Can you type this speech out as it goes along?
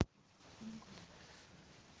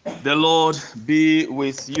The Lord be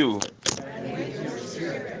with you. And with your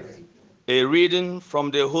spirit. A reading from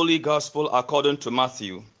the Holy Gospel according to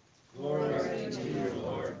Matthew. Glory to you,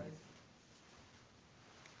 Lord.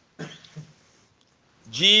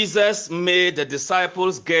 Jesus made the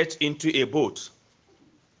disciples get into a boat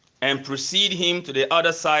and precede him to the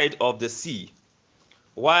other side of the sea,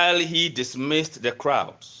 while he dismissed the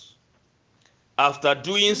crowds. After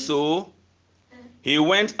doing so, he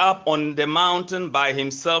went up on the mountain by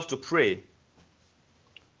himself to pray.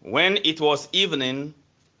 When it was evening,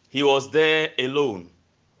 he was there alone.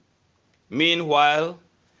 Meanwhile,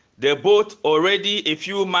 the boat, already a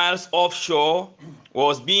few miles offshore,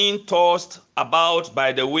 was being tossed about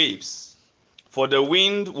by the waves, for the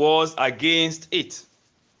wind was against it.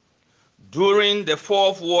 During the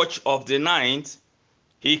fourth watch of the night,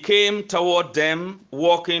 he came toward them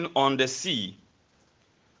walking on the sea.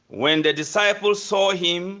 When the disciples saw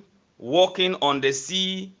him walking on the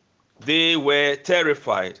sea, they were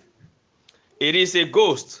terrified. "It is a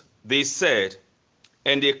ghost," they said,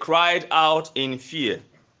 and they cried out in fear.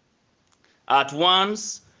 At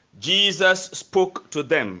once, Jesus spoke to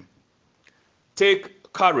them.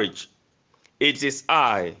 "Take courage, it is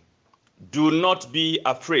I. Do not be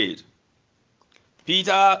afraid."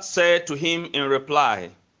 Peter said to him in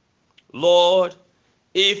reply, "Lord,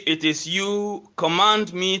 if it is you,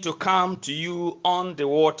 command me to come to you on the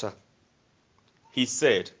water." He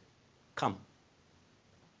said, "Come."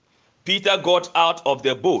 Peter got out of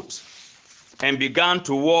the boat and began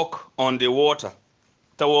to walk on the water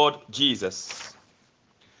toward Jesus.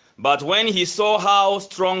 But when he saw how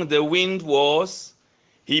strong the wind was,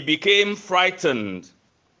 he became frightened,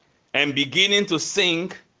 and beginning to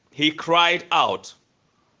sink, he cried out,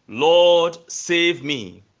 "Lord, save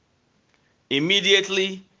me."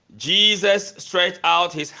 Immediately, Jesus stretched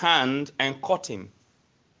out his hand and caught him,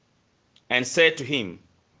 and said to him,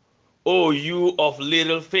 "O you of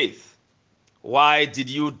little faith, why did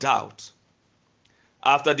you doubt?"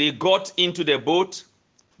 After they got into the boat,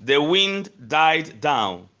 the wind died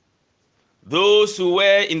down. Those who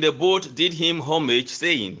were in the boat did him homage,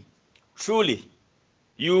 saying, "Truly,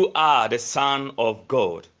 you are the Son of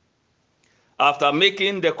God." After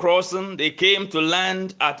making the crossing, they came to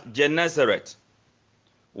land at Gennesaret.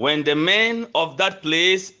 When the men of that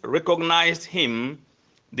place recognized him,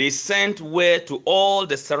 they sent word to all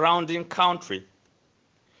the surrounding country.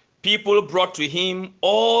 People brought to him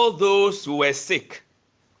all those who were sick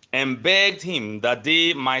and begged him that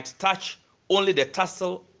they might touch only the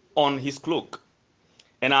tassel on his cloak.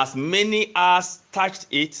 And as many as touched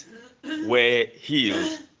it were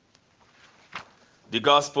healed. The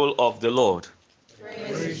Gospel of the Lord.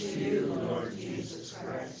 Praise to you, Lord Jesus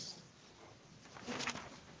Christ.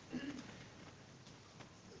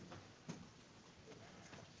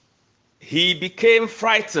 He became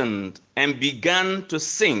frightened and began to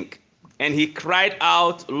sink, and he cried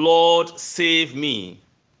out, "Lord, save me."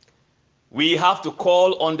 We have to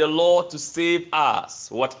call on the Lord to save us.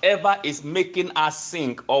 Whatever is making us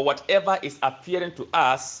sink, or whatever is appearing to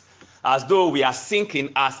us as though we are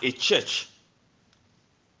sinking as a church,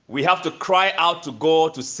 we have to cry out to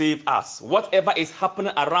God to save us. Whatever is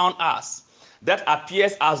happening around us that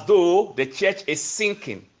appears as though the church is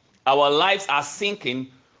sinking, our lives are sinking,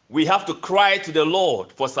 we have to cry to the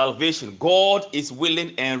Lord for salvation. God is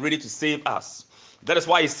willing and ready to save us. That is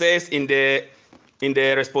why it says in the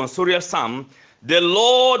responsorial psalm, "The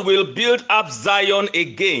Lord will build up Zion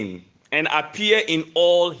again and appear in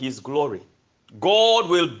all his glory." God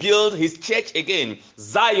will build his church again.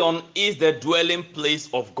 Zion is the dwelling place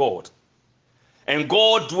of God. And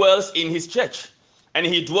God dwells in his church. And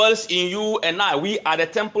he dwells in you and I. We are the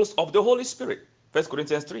temples of the Holy Spirit. 1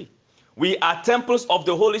 Corinthians 3. We are temples of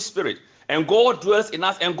the Holy Spirit. And God dwells in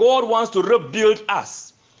us. And God wants to rebuild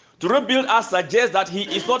us. To rebuild us suggests that he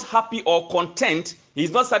is not happy or content. He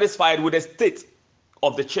is not satisfied with the state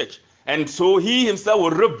of the church. And so he himself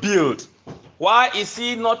will rebuild. Why is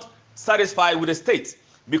he not satisfied with the state?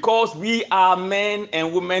 Because we are men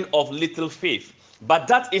and women of little faith. But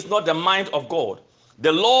that is not the mind of God.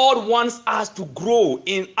 The Lord wants us to grow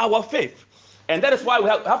in our faith. And that is why we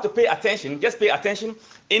have to pay attention. Just pay attention.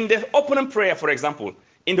 In the opening prayer, for example,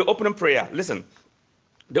 in the opening prayer, listen.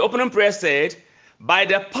 The opening prayer said, "By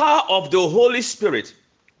the power of the Holy Spirit,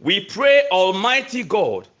 we pray, Almighty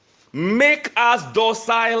God, make us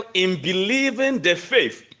docile in believing the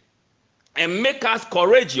faith and make us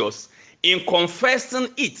courageous in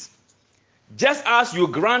confessing it, just as you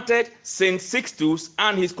granted Saint Sixtus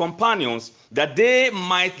and his companions that they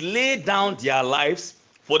might lay down their lives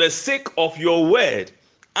for the sake of your word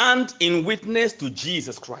and in witness to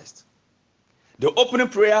Jesus Christ." The opening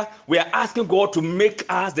prayer, we are asking God to make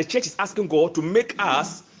us, the church is asking God to make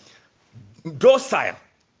us docile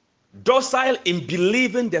in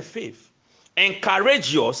believing the faith, and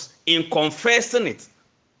courageous in confessing it,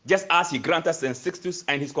 just as he granted St. Sixtus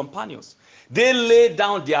and his companions. They laid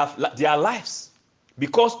down their lives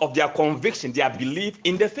because of their conviction, their belief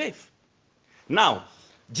in the faith. Now,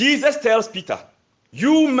 Jesus tells Peter,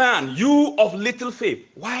 "You man, you of little faith,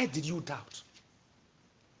 why did you doubt?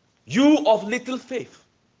 You of little faith."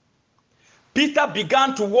 Peter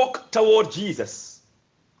began to walk toward Jesus.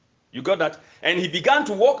 You got that? And he began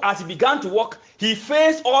to walk. As he began to walk, he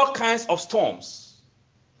faced all kinds of storms.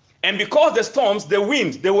 And because the storms, the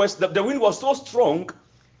wind was so strong,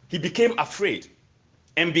 he became afraid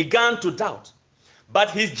and began to doubt.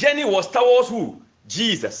 But his journey was towards who?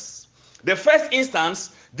 Jesus. The first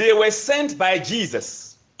instance, they were sent by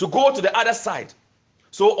Jesus to go to the other side.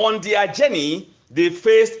 So on their journey, they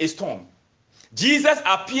faced a storm. Jesus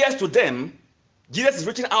appears to them. Jesus is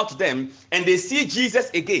reaching out to them, and they see Jesus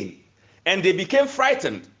again. And they became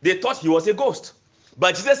frightened. They thought he was a ghost.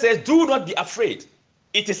 But Jesus says, "Do not be afraid.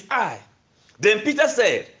 It is I." Then Peter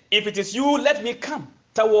said, "If it is you, let me come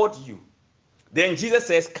toward you." Then Jesus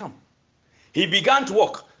says, "Come." He began to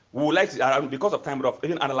walk. We would like to, because of time, we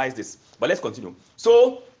didn't analyze this. But let's continue.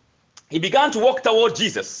 So he began to walk toward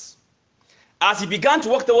Jesus. As he began to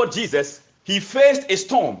walk toward Jesus, he faced a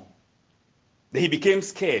storm. Then he became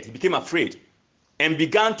scared. He became afraid and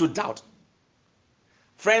began to doubt.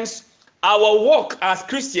 Friends, our walk as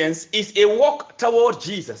Christians is a walk toward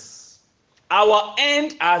Jesus. Our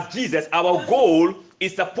end as Jesus, our goal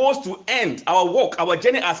is supposed to end. Our walk, our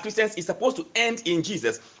journey as Christians is supposed to end in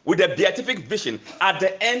Jesus with a beatific vision at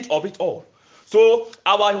the end of it all. So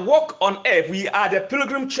our walk on earth, we are the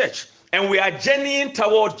pilgrim church, and we are journeying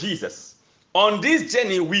toward Jesus. On this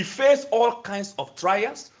journey, we face all kinds of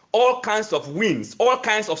trials, all kinds of winds, all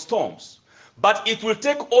kinds of storms. But it will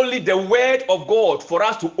take only the word of God for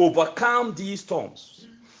us to overcome these storms.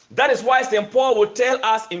 That is why St. Paul will tell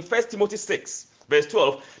us in 1 Timothy 6, verse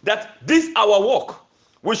 12, that this our walk,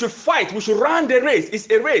 we should fight, we should run the race. It's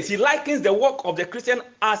a race. He likens the walk of the Christian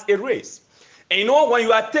as a race. And you know, when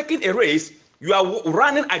you are taking a race, you are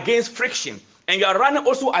running against friction, and you are running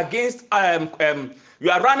also against,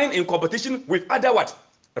 you are running in competition with other what?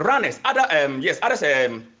 Runners, other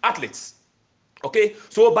athletes. Okay,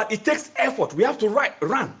 so but it takes effort. We have to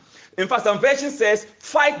run. In fact, some version says,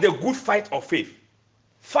 "Fight the good fight of faith."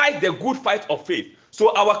 Fight the good fight of faith.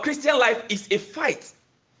 So our Christian life is a fight,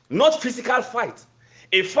 not physical fight.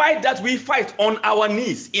 A fight that we fight on our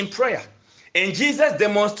knees in prayer. And Jesus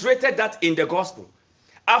demonstrated that in the gospel.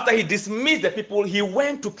 After he dismissed the people, he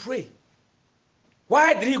went to pray.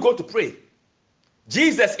 Why did he go to pray?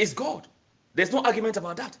 Jesus is God. There's no argument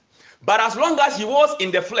about that. But as long as he was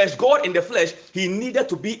in the flesh, God in the flesh, he needed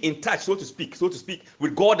to be in touch, so to speak,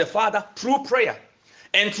 with God the Father through prayer.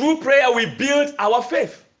 And through prayer, we build our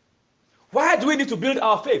faith. Why do we need to build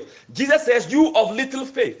our faith? Jesus says, "You of little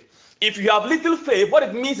faith." If you have little faith, what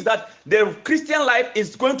it means is that the Christian life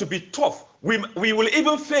is going to be tough. We will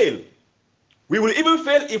even fail. We will even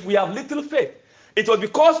fail if we have little faith. It was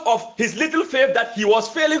because of his little faith that he was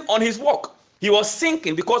failing on his walk. He was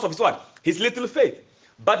sinking because of his what? His little faith.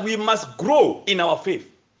 But we must grow in our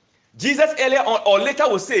faith. Jesus earlier on or later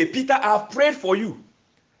will say, "Peter, I have prayed for you.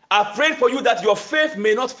 I have prayed for you that your faith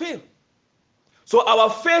may not fail." So our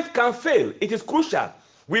faith can fail. It is crucial.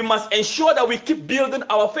 We must ensure that we keep building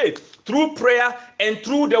our faith through prayer and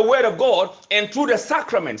through the word of God and through the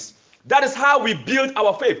sacraments. That is how we build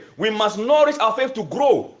our faith. We must nourish our faith to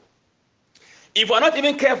grow. If we're not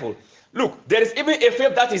even careful, look, there is even a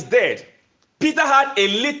faith that is dead. Peter had a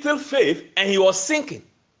little faith and he was sinking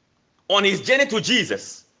on his journey to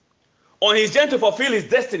Jesus, on his journey to fulfill his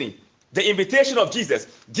destiny, the invitation of Jesus.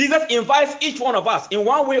 Jesus invites each one of us in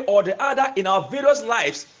one way or the other in our various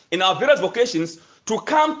lives, in our various vocations, to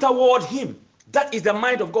come toward him. That is the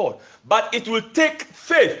mind of God. But it will take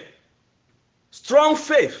faith, strong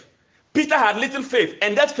faith. Peter had little faith,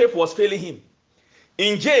 and that faith was failing him.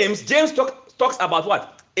 In James talks about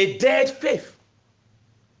what? A dead faith.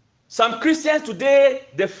 Some Christians today,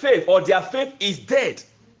 the faith or their faith is dead.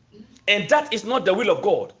 And that is not the will of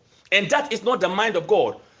God. And that is not the mind of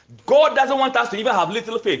God. God doesn't want us to even have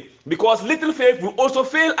little faith, because little faith will also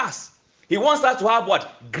fail us. He wants us to have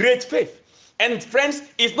what? Great faith. And friends,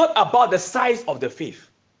 it's not about the size of the faith,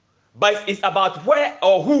 but it's about where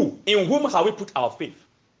or who, in whom have we put our faith.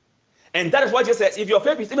 And that is what Jesus says, if your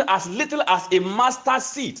faith is even as little as a mustard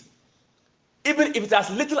seed, even if it's as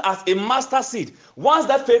little as a mustard seed, once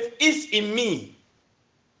that faith is in me,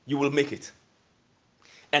 you will make it.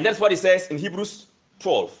 And that's what he says in Hebrews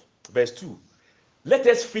 12, verse 2. let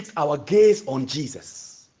us fix our gaze on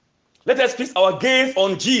Jesus. Let us fix our gaze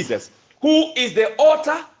on Jesus, who is the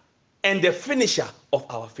author and the finisher of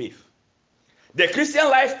our faith. The Christian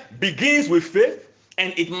life begins with faith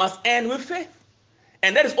and it must end with faith.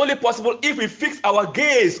 And that is only possible if we fix our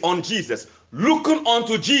gaze on Jesus, looking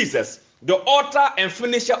unto Jesus, the author and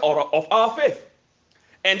finisher of our faith.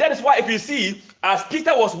 And that is why if you see, as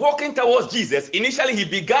Peter was walking towards Jesus, initially he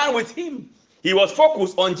began with him. He was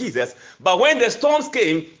focused on Jesus. But when the storms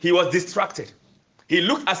came, he was distracted. He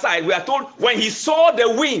looked aside. We are told when he saw the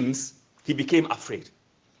winds, he became afraid.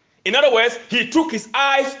 In other words, he took his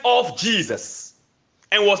eyes off Jesus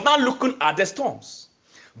and was now looking at the storms.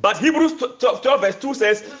 But Hebrews 12 verse 2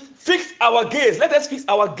 says, fix our gaze. Let us fix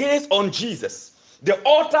our gaze on Jesus, the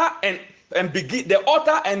author and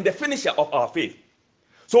the finisher of our faith.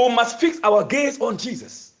 So we must fix our gaze on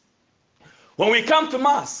Jesus. When we come to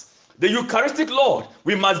Mass, the Eucharistic Lord,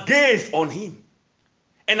 we must gaze on him.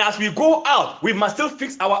 And as we go out, we must still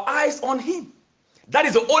fix our eyes on him. That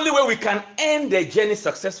is the only way we can end the journey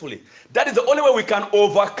successfully. That is the only way we can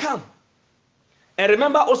overcome. And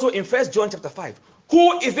remember also in 1 John chapter 5,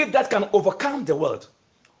 who is it that can overcome the world?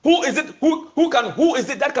 Who is it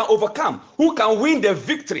that can overcome? Who can win the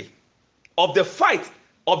victory of the fight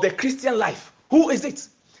of the Christian life? Who is it?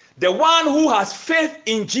 The one who has faith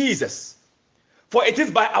in Jesus. For it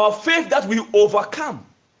is by our faith that we overcome.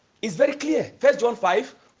 It's very clear. 1 John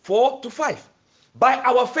 5, 4-5. By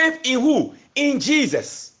our faith in who? In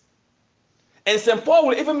Jesus. And St. Paul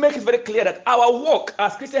will even make it very clear that our walk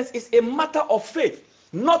as Christians is a matter of faith,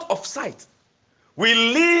 not of sight. We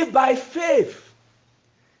live by faith.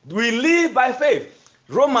 We live by faith.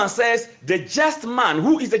 Romans says the just man,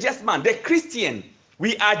 who is the just man? The Christian.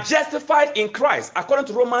 We are justified in Christ, according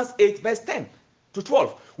to Romans 8, verse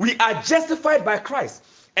 10-12. We are justified by Christ.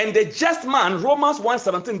 And the just man, Romans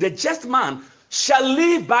 1:17, the just man shall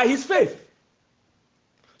live by his faith.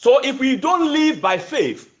 So if we don't live by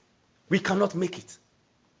faith, we cannot make it.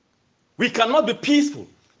 We cannot be peaceful.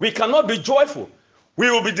 We cannot be joyful. We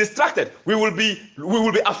will be distracted. We will be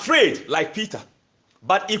afraid like Peter.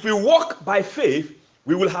 But if we walk by faith,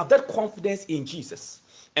 we will have that confidence in Jesus.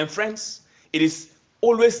 And friends, it is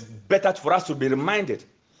always better for us to be reminded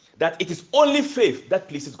that it is only faith that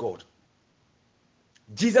pleases God.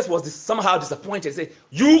 Jesus was somehow disappointed. He said,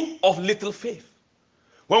 you of little faith.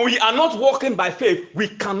 When we are not walking by faith, we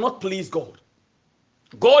cannot please God.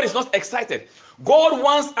 God is not excited. God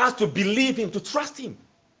wants us to believe him, to trust him.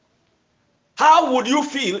 How would you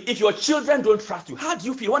feel if your children don't trust you? How do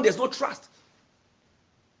you feel when there's no trust?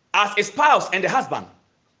 As a spouse and a husband,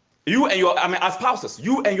 as spouses,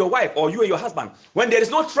 you and your wife, or you and your husband, when there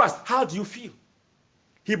is no trust, how do you feel?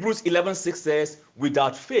 Hebrews 11:6 says,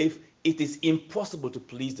 without faith, it is impossible to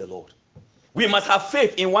please the Lord. We must have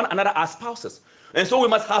faith in one another as spouses. And so we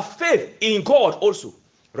must have faith in God also.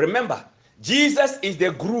 Remember, Jesus is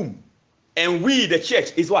the groom, and we, the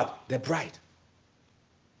church, is what? The bride.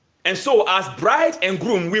 And so as bride and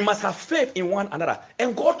groom, we must have faith in one another.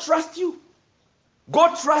 And God trusts you.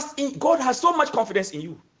 God has so much confidence in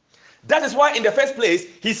you. That is why in the first place,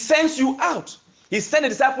 he sends you out. He sent the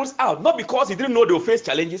disciples out, not because he didn't know they would face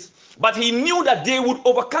challenges, but he knew that they would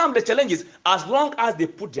overcome the challenges as long as they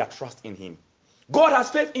put their trust in him. God has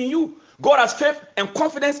faith in you. God has faith and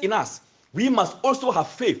confidence in us. We must also have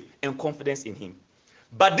faith and confidence in him.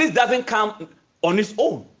 But this doesn't come on its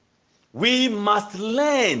own. We must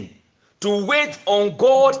learn to wait on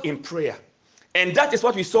God in prayer. And that is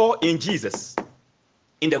what we saw in Jesus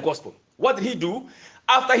in the gospel. What did he do?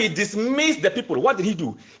 After he dismissed the people, what did he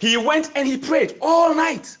do? He went and he prayed all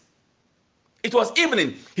night. It was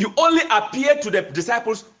evening. He only appeared to the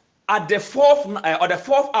disciples at the fourth hour,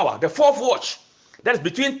 the fourth watch. That is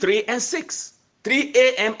between 3 and 6, 3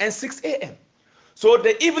 a.m. and 6 a.m. So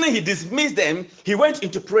the evening he dismissed them, he went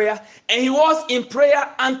into prayer, and he was in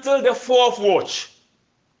prayer until the fourth watch.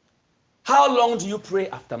 How long do you pray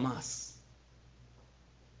after Mass?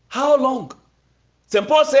 How long? St.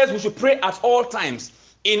 Paul says we should pray at all times.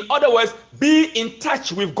 In other words, be in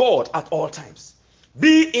touch with God at all times.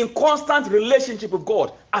 Be in constant relationship with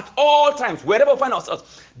God at all times, wherever we find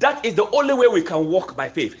ourselves. That is the only way we can walk by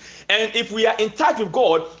faith. And if we are in touch with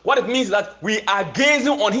God, what it means is that we are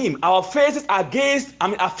gazing on him. Our faces are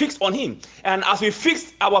fixed on him. And as we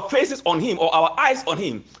fix our faces on him, or our eyes on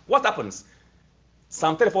him, what happens?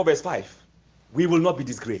 Psalm 34 verse 5. We will not be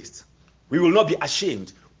disgraced. We will not be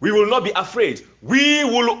ashamed. We will not be afraid. We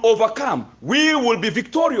will overcome. We will be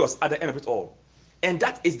victorious at the end of it all. And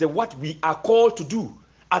that is what we are called to do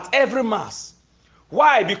at every Mass.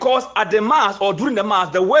 Why? Because at the Mass, or during the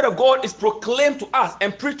Mass, the word of God is proclaimed to us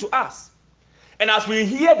and preached to us. And as we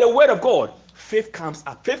hear the word of God, faith comes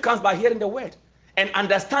up. Faith comes by hearing the word and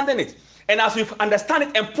understanding it. And as we understand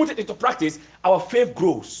it and put it into practice, our faith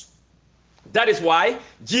grows. That is why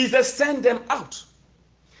Jesus sent them out.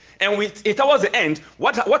 And towards the end,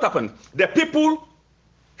 what happened? The people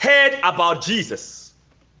heard about Jesus.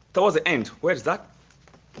 Towards the end, where is that?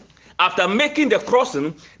 After making the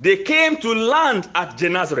crossing, they came to land at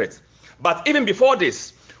Gennesaret. But even before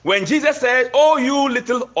this, when Jesus said, "Oh,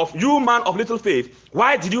 you man of little faith,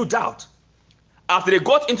 why did you doubt?" After they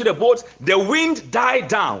got into the boat, the wind died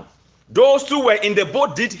down. Those who were in the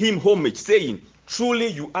boat did him homage, saying, "Truly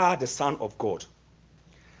you are the Son of God."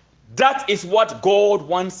 That is what God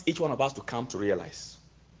wants each one of us to come to realize,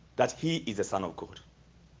 that he is the Son of God.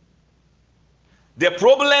 The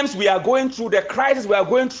problems we are going through, the crisis we are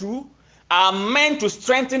going through, are meant to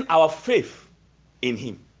strengthen our faith in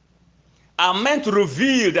him, are meant to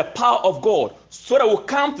reveal the power of God, so that we'll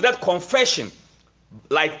come to that confession,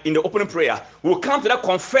 like in the opening prayer, we'll come to that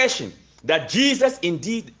confession that Jesus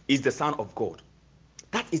indeed is the Son of God.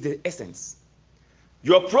 That is the essence.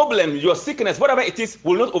 Your problem, your sickness, whatever it is,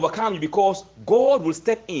 will not overcome you, because God will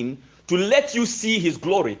step in to let you see his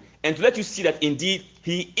glory and to let you see that indeed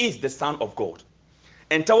he is the Son of God.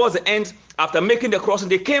 And towards the end, after making the crossing,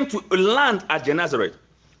 they came to land at Gennesaret.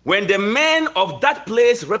 When the men of that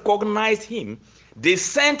place recognized him, they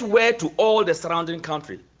sent word to all the surrounding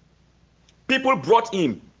country. People brought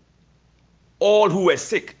him all who were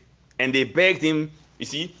sick, and they begged him. You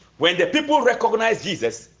see, when the people recognized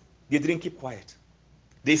Jesus, they didn't keep quiet.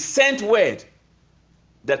 They sent word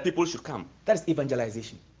that people should come. That is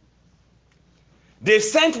evangelization. They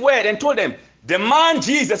sent word and told them, the man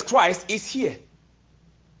Jesus Christ is here.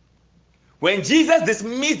 When Jesus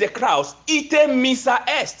dismissed the crowds, ite missa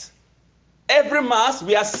est. Every mass,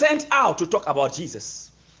 we are sent out to talk about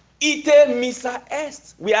Jesus. Ite missa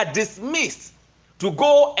est. We are dismissed to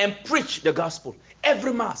go and preach the gospel.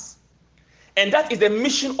 Every mass. And that is the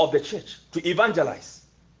mission of the church, to evangelize.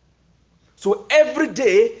 So every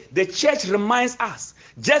day, the church reminds us,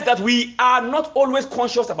 just that we are not always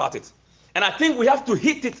conscious about it. And I think we have to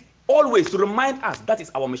hit it always to remind us that is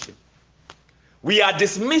our mission. We are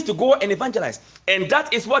dismissed to go and evangelize. And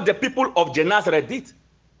that is what the people of Gennesaret did.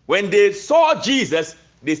 When they saw Jesus,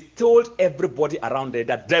 they told everybody around there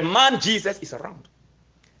that the man Jesus is around.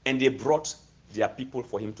 And they brought their people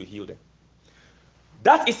for him to heal them.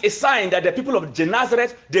 That is a sign that the people of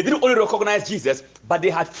Gennesaret, they didn't only recognize Jesus, but they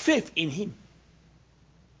had faith in him.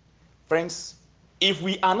 Friends, if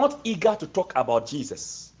we are not eager to talk about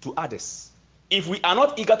Jesus to others, if we are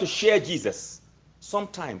not eager to share Jesus,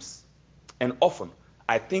 sometimes and often,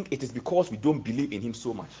 I think it is because we don't believe in him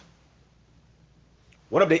so much.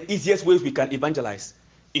 One of the easiest ways we can evangelize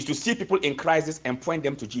is to see people in crisis and point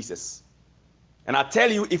them to Jesus. And I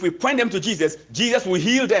tell you, if we point them to Jesus, Jesus will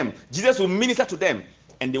heal them. Jesus will minister to them,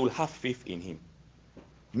 and they will have faith in him.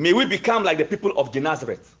 May we become like the people of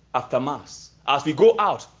Gennesaret after Mass. As we go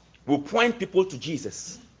out, we'll point people to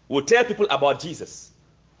Jesus. We'll tell people about Jesus,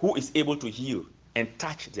 who is able to heal and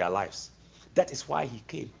touch their lives. That is why he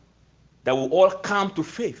came. That we'll all come to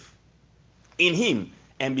faith in him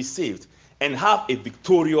and be saved and have a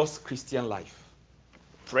victorious Christian life.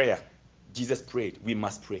 Prayer. Jesus prayed. We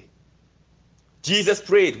must pray. Jesus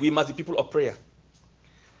prayed. We must be people of prayer.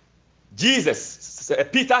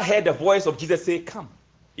 Peter heard the voice of Jesus say, "Come."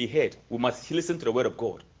 He heard. We must listen to the word of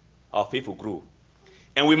God. Our faith will grow.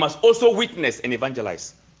 And we must also witness and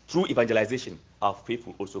evangelize. Through evangelization, our faith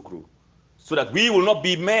will also grow. So that we will not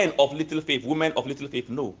be men of little faith, women of little faith,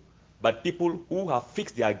 no. But people who have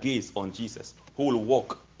fixed their gaze on Jesus, who will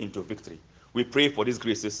walk into victory. We pray for these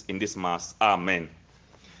graces in this Mass. Amen.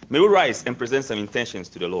 May we rise and present some intentions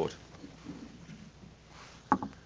to the Lord.